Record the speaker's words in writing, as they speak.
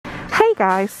Hey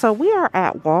guys, so we are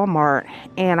at Walmart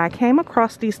and I came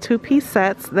across these two-piece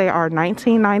sets. They are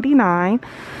 $19.99.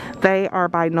 They are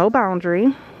by No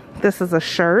Boundary. This is a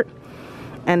shirt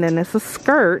and then it's a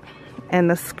skirt, and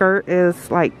the skirt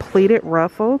is like pleated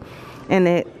ruffle and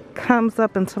it comes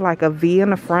up into like a V in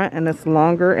the front and it's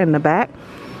longer in the back,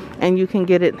 and you can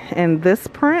get it in this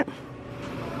print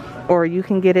or you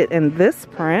can get it in this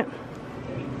print,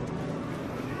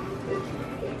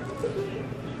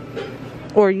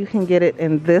 or you can get it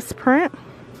in this print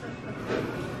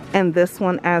and this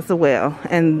one as well.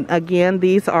 And again,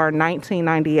 these are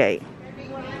 $19.98.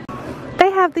 They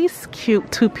have these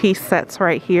cute two-piece sets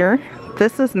right here.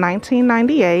 This is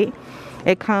 $19.98.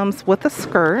 It comes with a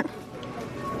skirt,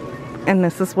 and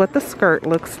this is what the skirt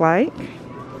looks like.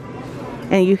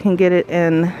 And you can get it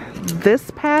in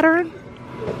this pattern,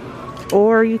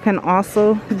 or you can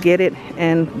also get it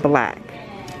in black.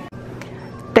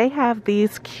 They have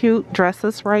these cute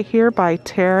dresses right here by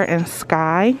Tara and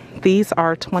Sky. These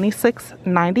are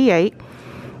 $26.98.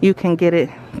 You can get it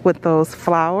with those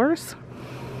flowers,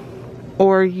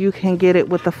 or you can get it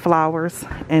with the flowers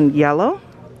in yellow.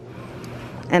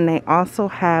 And they also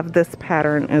have this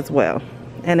pattern as well.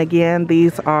 And again,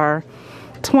 these are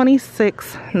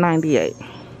 $26.98.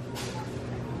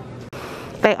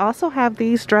 They also have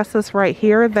these dresses right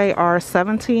here. They are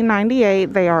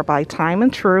 $17.98. They are by Time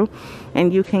and True,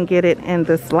 and you can get it in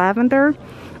this lavender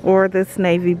or this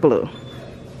navy blue.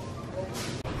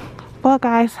 Well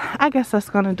guys, I guess that's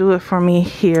gonna do it for me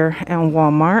here in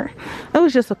Walmart. It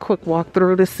was just a quick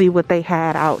walkthrough to see what they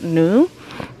had out new.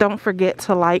 Don't forget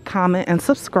to like, comment, and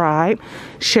subscribe.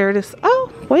 Share this.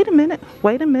 Oh, wait a minute.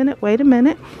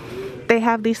 They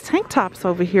have these tank tops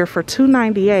over here for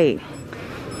 $2.98.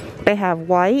 They have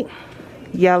white,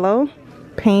 yellow,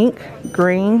 pink,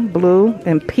 green, blue,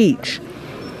 and peach.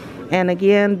 And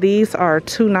again, these are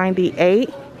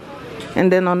 $2.98.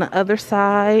 And then on the other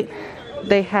side,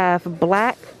 they have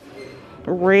black,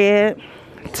 red,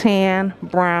 tan,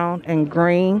 brown, and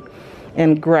green,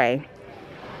 and gray.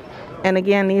 And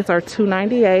again, these are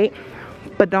 $2.98.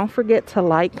 But don't forget to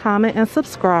like, comment, and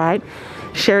subscribe.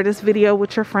 Share this video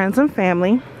with your friends and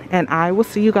family. And I will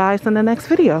see you guys in the next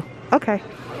video. Okay.